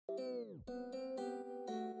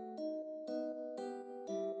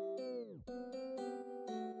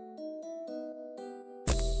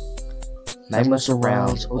Magma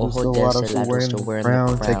surrounds, ojo desolado, still wearing the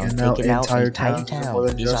crown, taking out entire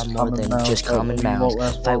town. These are more than just common mounds.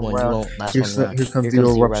 Fight one, you won't last one round. Here comes the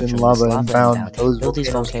eruption, lava inbound. Those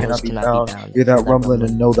volcanoes cannot be bound. Hear that rumbling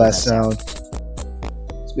and know that sound.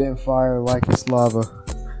 Spitting fire like it's lava.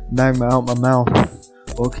 Magma out my mouth.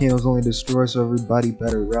 Volcanoes only destroy, so everybody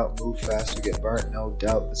better route, move fast to get burnt, no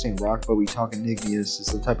doubt. This ain't rock, but we talking igneous.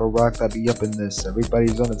 It's the type of rock that be up in this.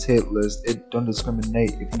 Everybody's on its hit list. It don't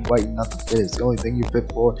discriminate. If you white, not the fizz. The only thing you're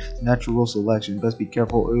fit for is natural selection. Best be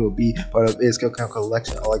careful, it will be part of its skill count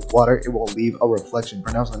collection. Like water, it will leave a reflection.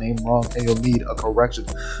 Pronounce the name wrong, and you'll need a correction.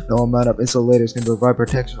 No amount of insulators can provide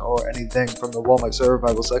protection or anything from the Walmart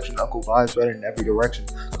survival section. Uncle vibes right in every direction,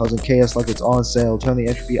 causing chaos like it's on sale. Turn the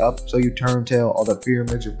entropy up so you turn tail. All that fear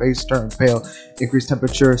makes your face turn pale. Increase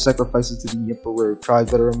temperature, sacrifices to the emperor.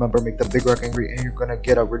 Tribes better remember, make the big rock angry, and you're gonna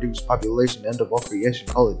get a reduced population. End of all creation,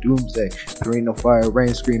 call it doomsday. If there ain't no fire,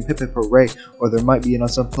 rain, scream, hip hip hooray, or there might be an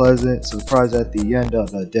unpleasant surprise at the end of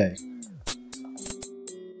the day.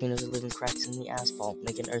 Volcanoes are living cracks in the asphalt,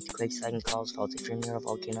 making earthquakes that can cause faults. If you're near a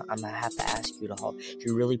volcano, I'ma have to ask you to halt. If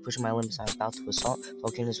you're really pushing my limits, I'm about to assault.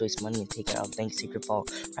 Volcanoes waste money and take it out of bank's secret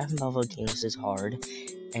vault. Rapping about volcanoes is hard,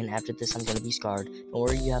 and after this I'm gonna be scarred. Don't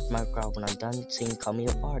worry, you have my crowd. When I'm done singing, call me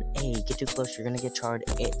a bard. Hey, get too close, you're gonna get charred.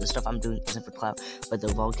 Hey, the stuff I'm doing isn't for clout, but the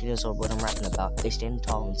volcanoes are what I'm rapping about. They stand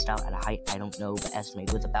tall and stout at a height I don't know, but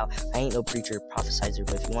estimate with about. I ain't no preacher, prophesizer,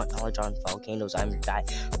 but if you want knowledge on volcanoes, I'm your guy.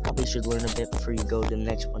 Probably should learn a bit before you go to the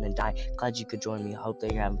next one and die. Glad you could join me. Hope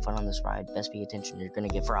that you're having fun on this ride. Best pay attention, you're gonna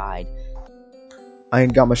get fried. I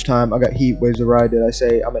ain't got much time, I got heat waves to ride. Did I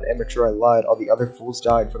say I'm an amateur? I lied. All the other fools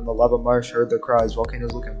died. From the lava marsh, heard their cries.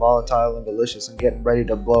 Volcanoes looking volatile and delicious and getting ready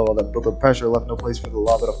to blow. All that built up pressure left no place for the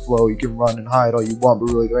lava to flow. You can run and hide all you want, but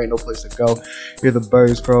really there ain't no place to go. Hear the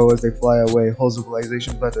birds crow as they fly away. Whole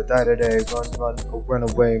civilizations about to die today. Run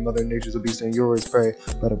away. Mother Nature's a beast and yours prey.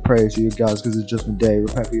 Better pray to your gods, cause it's judgment day.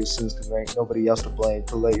 Repent for your sins, cause there ain't nobody else to blame.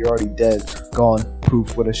 Too late, you're already dead. Gone.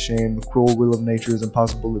 Poof, what a shame. The cruel will of nature is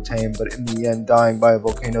impossible to tame, but in the end, dying by a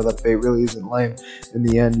volcano, that fate really isn't lame. In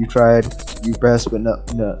the end, you tried your best, but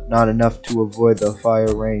not enough to avoid the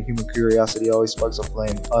fire rain. Human curiosity always sparks a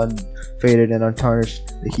flame, unfaded and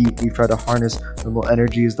untarnished. The heat we try to harness, thermal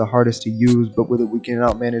energy is the hardest to use, but with it we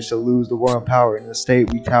cannot manage to lose. The war on power in the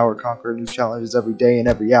state we tower, conquer new challenges every day and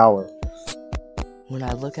every hour. When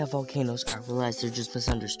I look at volcanoes, I realize they're just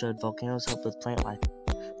misunderstood. Volcanoes help with plant life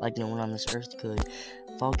like no one on this earth could.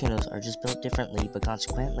 Volcanoes are just built differently, but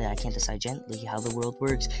consequently I can't decide gently how the world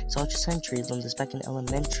works. It's all just centuries, learned this back in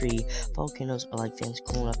elementary. Volcanoes are like fans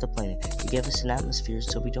cooling off the planet. They give us an atmosphere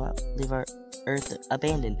so we don't leave our earth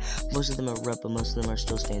abandoned. Most of them erupt, but most of them are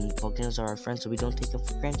still standing. Volcanoes are our friends, so we don't take them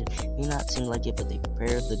for granted. May not seem like it, but they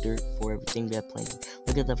prepare the dirt for everything we have planted.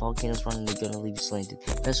 Look at the volcanoes running, they're gonna leave you slanted.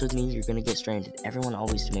 Mess with me, you're gonna get stranded. Everyone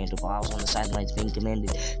always demanded while I was on the sidelines being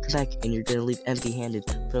commanded. Come back and you're gonna leave empty-handed.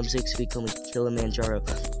 From 6 feet, call me Kilimanjaro.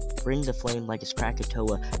 Bring the flame like it's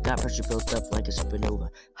Krakatoa. Got pressure built up like a supernova.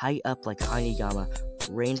 High up like Hanayama.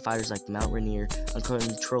 Rain fires like Mount Rainier.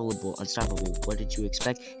 Uncontrollable, unstoppable. What did you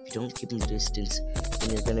expect? If you don't keep them distance,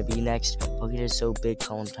 then you're gonna be next. Volcano is so big,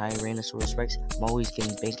 call him Tyrannosaurus Rex. I'm always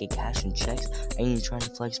getting banking cash and checks. I ain't even trying to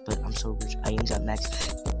flex, but I'm so rich, I ain't got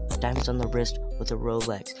max. Diamonds on the wrist with a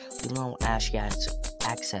Rolex. We don't Ash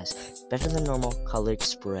access. Better than normal, Color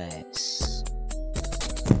Express.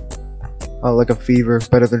 Like a fever,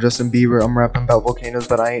 better than Justin Bieber. I'm rapping about volcanoes,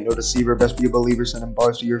 but I ain't no deceiver. Best be a believer, sending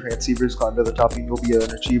bars to your fanciers. Climb to the top and you'll be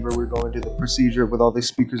an achiever. We're going to the procedure with all these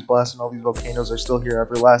speakers blasting. All these volcanoes are still here,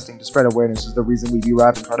 everlasting. To spread awareness is the reason we be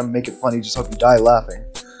rapping. Try to make it funny, just hope you die laughing.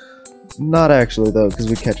 Not actually though, because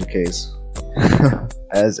we catch a case.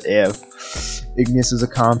 As if. Igneous is a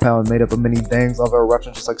compound made up of many bangs. Lava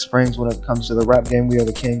eruptions just like springs. When it comes to the rap game, we are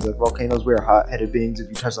the kings. Like volcanoes, we are hot-headed beings. If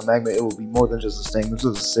you touch the magma, it will be more than just a sting. This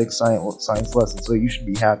was a sick science lesson, so you should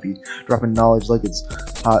be happy. Dropping knowledge like it's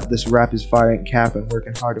hot. This rap is fire ain't capping.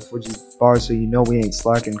 Working hard to forge these bars, so you know we ain't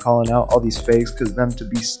slacking. Calling out all these fakes, cause them to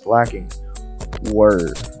be slacking.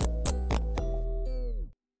 Word.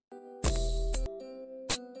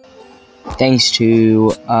 Thanks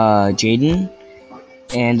to Jaden,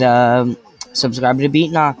 and subscribe to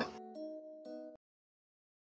BeatNox.